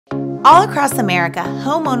All across America,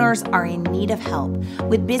 homeowners are in need of help.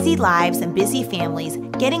 With busy lives and busy families,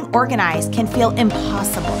 getting organized can feel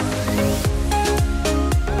impossible.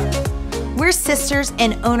 We're sisters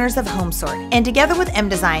and owners of HomeSort, and together with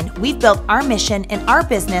M-Design, we've built our mission and our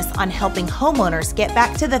business on helping homeowners get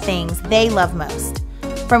back to the things they love most.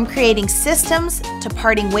 From creating systems to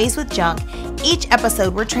parting ways with junk, each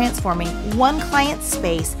episode we're transforming one client's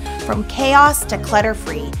space from chaos to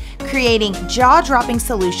clutter-free, creating jaw-dropping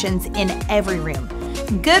solutions in every room.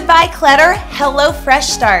 Goodbye clutter, hello fresh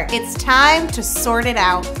start. It's time to sort it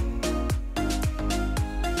out.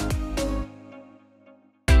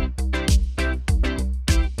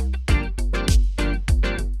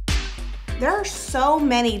 There are so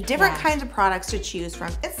many different kinds of products to choose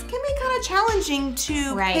from. It can be kind of challenging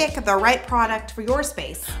to pick the right product for your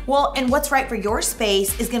space. Well, and what's right for your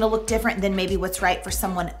space is gonna look different than maybe what's right for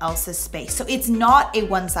someone else's space. So it's not a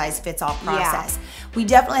one-size-fits-all process. We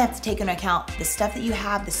definitely have to take into account the stuff that you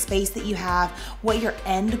have, the space that you have, what your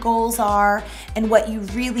end goals are, and what you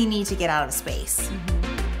really need to get out of a space.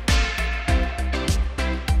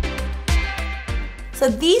 So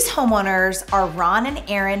these homeowners are Ron and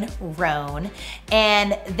Erin Ron,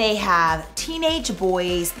 and they have teenage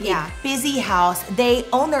boys, a busy house. They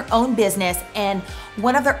own their own business, and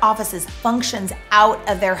one of their offices functions out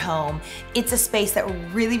of their home. It's a space that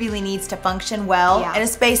really, really needs to function well, and a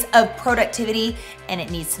space of productivity, and it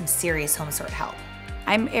needs some serious HomeSort help.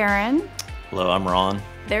 I'm Erin. Hello, I'm Ron.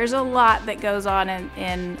 There's a lot that goes on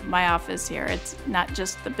in my office here. It's not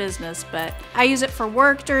just the business, but I use it for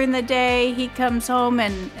work during the day. He comes home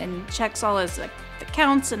and checks all his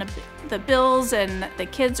accounts and the bills, and the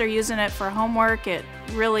kids are using it for homework. It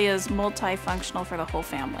really is multifunctional for the whole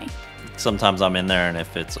family. Sometimes I'm in there, and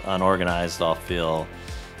if it's unorganized, I'll feel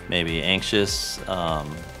maybe anxious.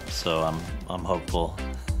 So I'm hopeful.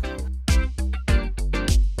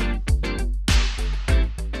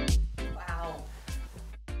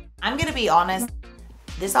 I'm gonna be honest,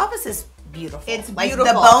 this office is beautiful. It's beautiful.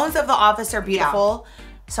 Like the bones of the office are beautiful.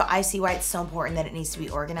 So I see why it's so important that it needs to be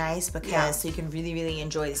organized, because so you can really, really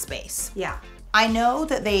enjoy the space. I know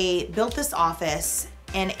that they built this office,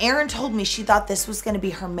 and Erin told me she thought this was gonna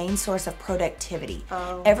be her main source of productivity.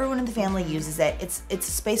 Everyone in the family uses it. It's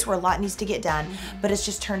a space where a lot needs to get done, but it's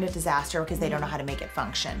just turned a disaster because they don't know how to make it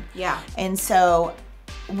function. And so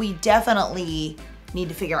we definitely need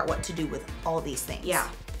to figure out what to do with all these things.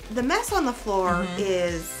 The mess on the floor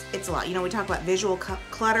it's a lot. You know, we talk about visual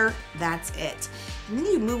clutter, that's it. And then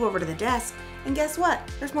you move over to the desk, and guess what?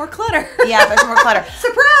 There's more clutter. There's more clutter.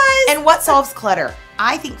 Surprise! And what solves clutter?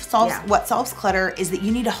 I think what solves clutter is that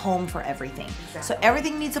you need a home for everything. So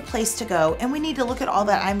everything needs a place to go, and we need to look at all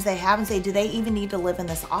the items they have and say, do they even need to live in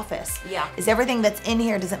this office? Is everything that's in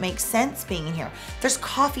here, does it make sense being in here? There's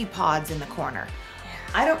coffee pods in the corner.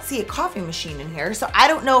 I don't see a coffee machine in here, so I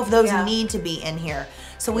don't know if those need to be in here.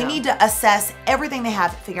 So we need to assess everything they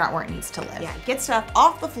have, figure out where it needs to live. Get stuff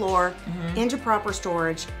off the floor into proper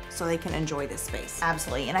storage so they can enjoy this space.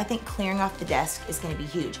 Absolutely, and I think clearing off the desk is gonna be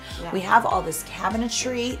huge. We have all this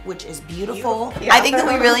cabinetry, which is beautiful. I think that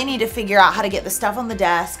we really need to figure out how to get the stuff on the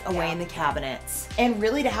desk away in the cabinets, and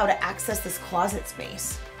really to how to access this closet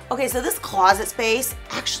space. Okay, so this closet space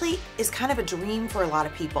actually is kind of a dream for a lot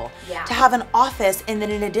of people. To have an office and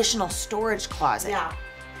then an additional storage closet.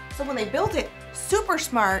 So when they built it, super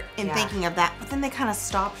smart in thinking of that, but then they kind of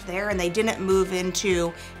stopped there and they didn't move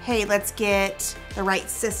into, hey, let's get the right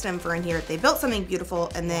system for in here. They built something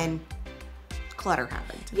beautiful, and then clutter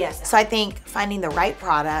happened. So I think finding the right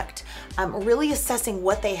product, really assessing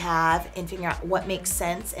what they have and figuring out what makes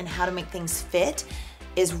sense and how to make things fit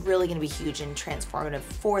is really gonna be huge and transformative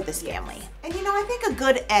for this family. And you know, I think a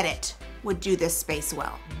good edit would do this space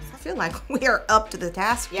well. I feel like we are up to the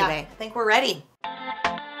task today. I think we're ready.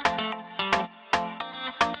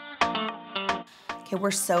 Okay,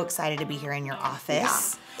 we're so excited to be here in your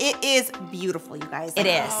office. It is beautiful, you guys. It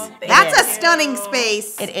is. That's a stunning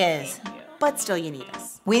space. It is. But still, you need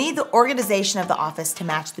us. We need the organization of the office to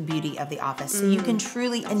match the beauty of the office, so you can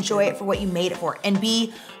truly enjoy it for what you made it for and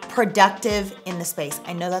be productive in the space.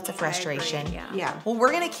 I know that's a frustration. Well,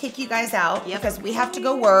 we're gonna kick you guys out because we have to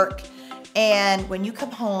go work, and when you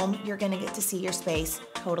come home, you're gonna get to see your space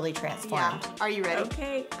totally transformed. Are you ready?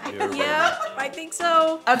 Okay. I think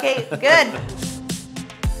so. Okay, good.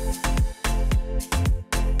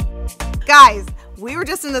 Guys, we were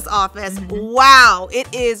just in this office. Wow,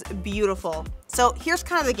 it is beautiful. So here's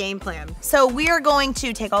kind of the game plan. So we are going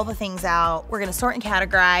to take all the things out, we're gonna sort and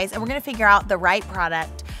categorize, and we're gonna figure out the right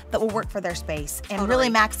product that will work for their space and really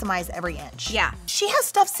maximize every inch. Yeah. She has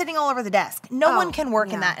stuff sitting all over the desk. No one can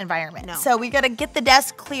work in that environment. No. So we gotta get the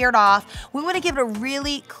desk cleared off. We wanna give it a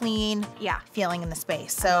really clean feeling in the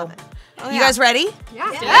space. So, you guys ready? Yeah.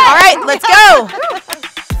 All right, let's go.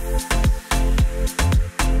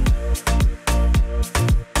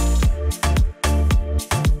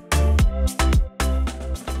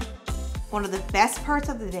 One of the best parts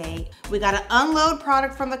of the day, we gotta unload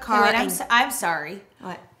product from the car. Hey, wait, I'm sorry.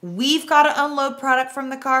 What? We've gotta unload product from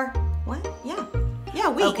the car? What? Yeah. Yeah,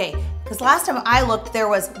 we. Okay, because last time I looked, there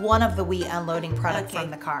was one of the we unloading product from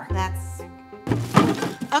the car. That's...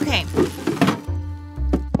 Okay.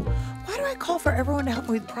 Why do I call for everyone to help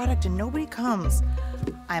me with product and nobody comes?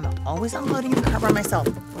 I'm always unloading the car by myself.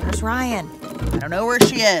 Where's Ryan? I don't know where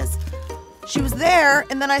she is. She was there,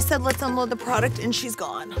 and then I said, let's unload the product, and she's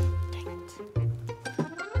gone. Dang it.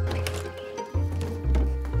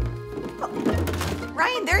 Oh.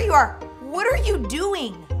 Ryan, there you are. What are you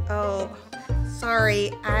doing? Oh,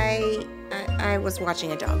 sorry. I was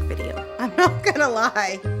watching a dog video. I'm not gonna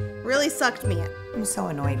lie. Really sucked me in. I'm so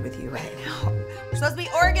annoyed with you right now. We're supposed to be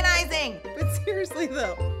organizing. But seriously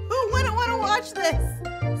though, who wouldn't want to watch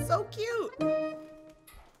this? So cute.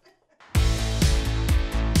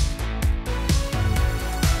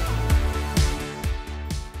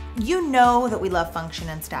 You know that we love function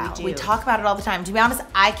and style. We talk about it all the time. To be honest,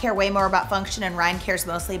 I care way more about function and Ryan cares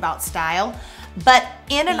mostly about style. But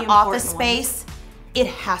in an office space, it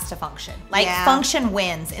has to function. Like function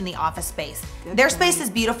wins in the office space. Their space is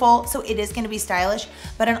beautiful, so it is gonna be stylish,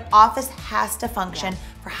 but an office has to function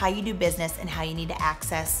for how you do business and how you need to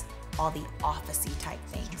access all the office-y type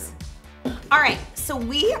things. All right, so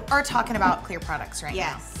we are talking about clear products right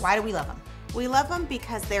now. Why do we love them? We love them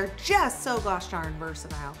because they're just so gosh darn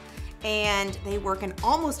versatile. And they work in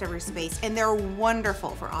almost every space, and they're wonderful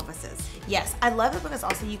for offices. Yes, I love it because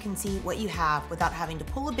also you can see what you have without having to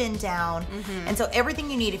pull a bin down. And so everything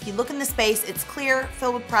you need, if you look in the space, it's clear,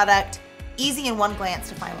 filled with product, easy in one glance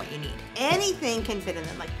to find what you need. Anything can fit in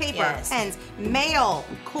them, like paper, pens, mail,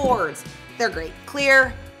 cords. They're great.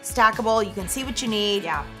 Clear, stackable, you can see what you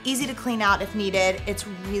need. Easy to clean out if needed. It's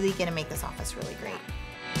really gonna make this office really great.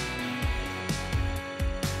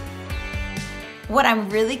 What I'm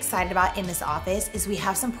really excited about in this office is we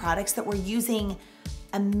have some products that we're using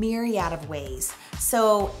a myriad of ways.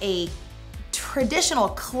 So a traditional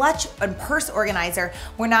clutch and purse organizer,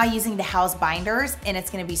 we're now using to house binders, and it's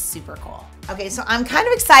gonna be super cool. Okay, so I'm kind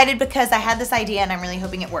of excited because I had this idea and I'm really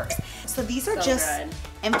hoping it works. So these are just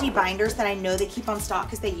empty binders that I know they keep on stock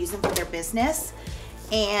because they use them for their business.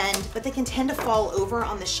 But they can tend to fall over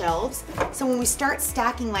on the shelves. So when we start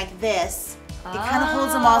stacking like this, it kind of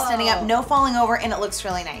holds them all standing up, no falling over, and it looks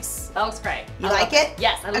really nice. That looks great. You like it?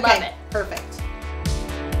 Yes, I love it. Perfect.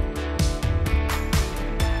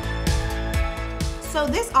 So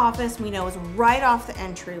this office we know is right off the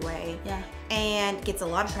entryway and gets a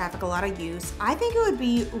lot of traffic, a lot of use. I think it would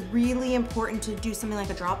be really important to do something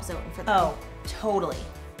like a drop zone for them. Oh, totally.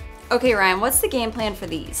 Okay, Ryan, what's the game plan for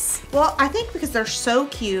these? Well, I think because they're so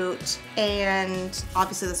cute and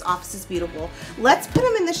obviously this office is beautiful, let's put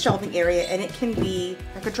them in the shelving area and it can be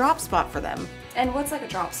like a drop spot for them. And what's like a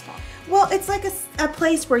drop spot? Well, it's like a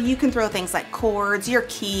place where you can throw things like cords, your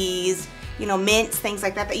keys, you know, mints, things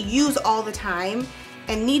like that that you use all the time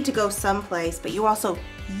and need to go someplace, but you also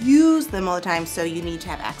use them all the time, so you need to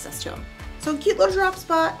have access to them. So cute little drop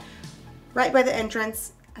spot right by the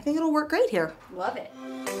entrance. I think it'll work great here. Love it.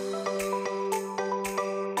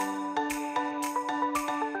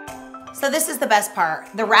 So this is the best part.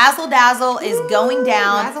 The razzle dazzle is going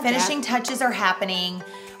down. Finishing touches are happening.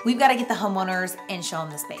 We've got to get the homeowners and show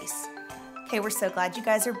them the space. Okay, we're so glad you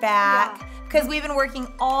guys are back because we've been working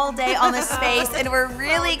all day on this space and we're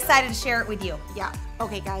really excited to share it with you. Yeah.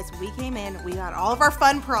 Okay, guys, we came in, we got all of our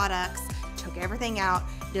fun products, took everything out,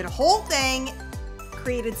 did a whole thing,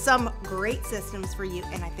 created some great systems for you,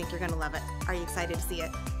 and I think you're gonna love it. Are you excited to see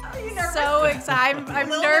it? Are you nervous? So excited. I'm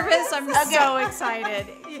nervous. I'm so excited.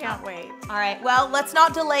 Can't wait. All right, well, let's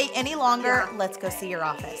not delay any longer. Let's go see your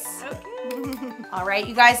office. Okay. All right,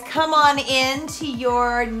 you guys, come on into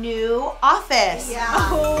your new office. Yeah.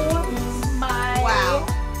 Oh my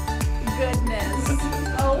goodness.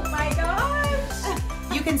 Oh my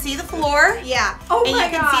gosh. You can see the floor. Yeah. Oh and my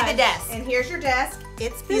you can see the desk. And here's your desk.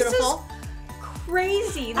 It's beautiful.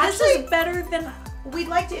 Crazy. This Actually, is better than. We'd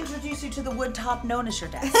like to introduce you to the wood top known as your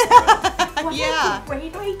desk. What a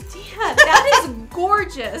great idea. That is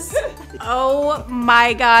gorgeous. Oh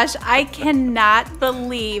my gosh. I cannot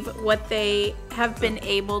believe what they have been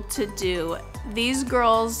able to do. These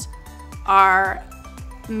girls are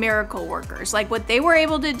miracle workers. Like what they were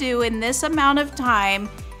able to do in this amount of time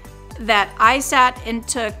that I sat and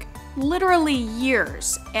took literally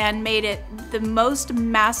years and made it the most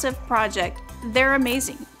massive project. They're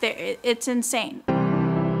amazing. It's insane.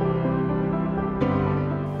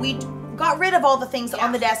 We got rid of all the things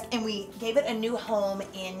on the desk and we gave it a new home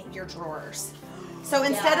in your drawers. So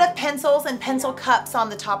instead of pencils and pencil cups on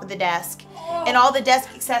the top of the desk and all the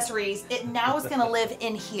desk accessories, it now is gonna live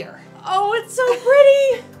in here. Oh, it's so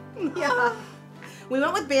pretty. Yeah. We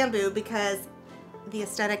went with bamboo because the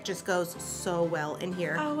aesthetic just goes so well in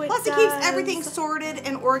here. Oh, it Plus, does. it keeps everything sorted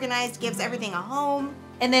and organized, gives everything a home.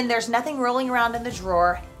 And then there's nothing rolling around in the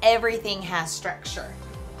drawer. Everything has structure.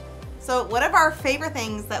 So one of our favorite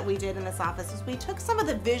things that we did in this office is we took some of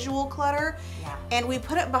the visual clutter and we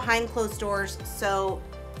put it behind closed doors so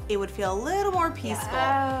it would feel a little more peaceful.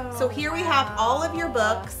 Oh, so here we have all of your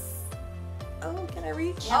books. Oh, can I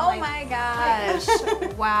reach? Oh my gosh.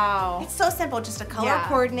 Wow. It's so simple, just to color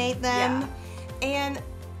coordinate them. And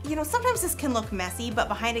you know, sometimes this can look messy, but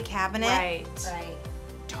behind a cabinet,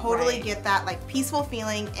 totally get that like peaceful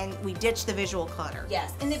feeling, and we ditch the visual clutter.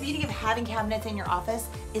 Yes, and the beauty of having cabinets in your office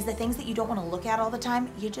is the things that you don't want to look at all the time,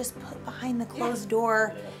 you just put behind the closed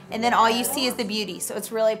door, and then all you see is the beauty, so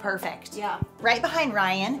it's really perfect. Yeah. Right behind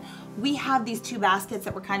Ryan, we have these two baskets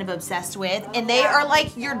that we're kind of obsessed with, and they are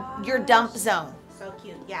like your dump zone. So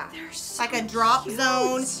cute, yeah. They're so like a drop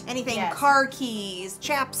zone, anything, car keys,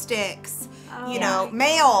 chapsticks, you know,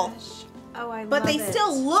 mail. Oh, I But love they it.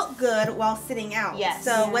 still look good while sitting out. Yes.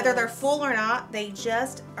 So whether they're full or not, they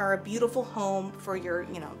just are a beautiful home for your,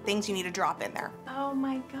 you know, things you need to drop in there. Oh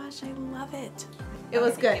my gosh, I love it. It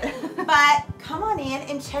was good. But come on in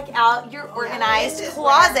and check out your organized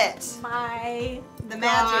closet. The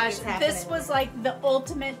magic is happening. This was like the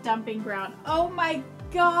ultimate dumping ground. Oh my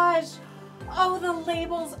gosh. Oh, the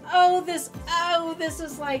labels. Oh, this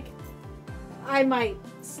is like, I might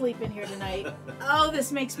sleep in here tonight. Oh,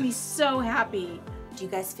 this makes me so happy. Do you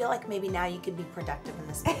guys feel like maybe now you could be productive in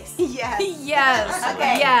this space? Yes. Yes.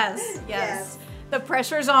 Okay. Yes. The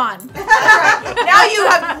pressure's on. Now you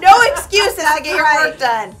have no excuses to get your work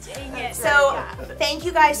done. Dang it. So thank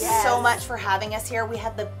you guys so much for having us here. We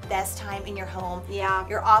had the best time in your home. Yeah.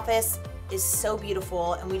 Your office is so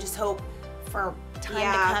beautiful, and we just hope for time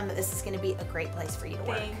to come that this is going to be a great place for you to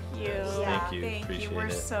work. Thank you. Thank you. Thank you. Appreciate We're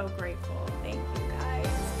it. so grateful. Thank you guys.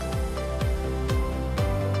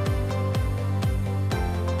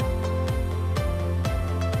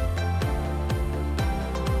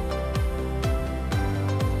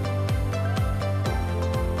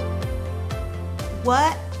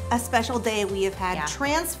 What a special day we have had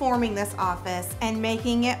transforming this office and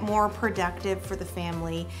making it more productive for the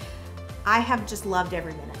family. I have just loved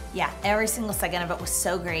every minute. Yeah, every single second of it was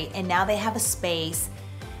so great. And now they have a space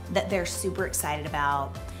that they're super excited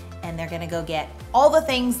about, and they're gonna go get all the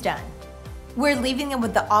things done. We're leaving them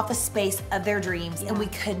with the office space of their dreams, and we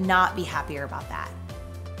could not be happier about that.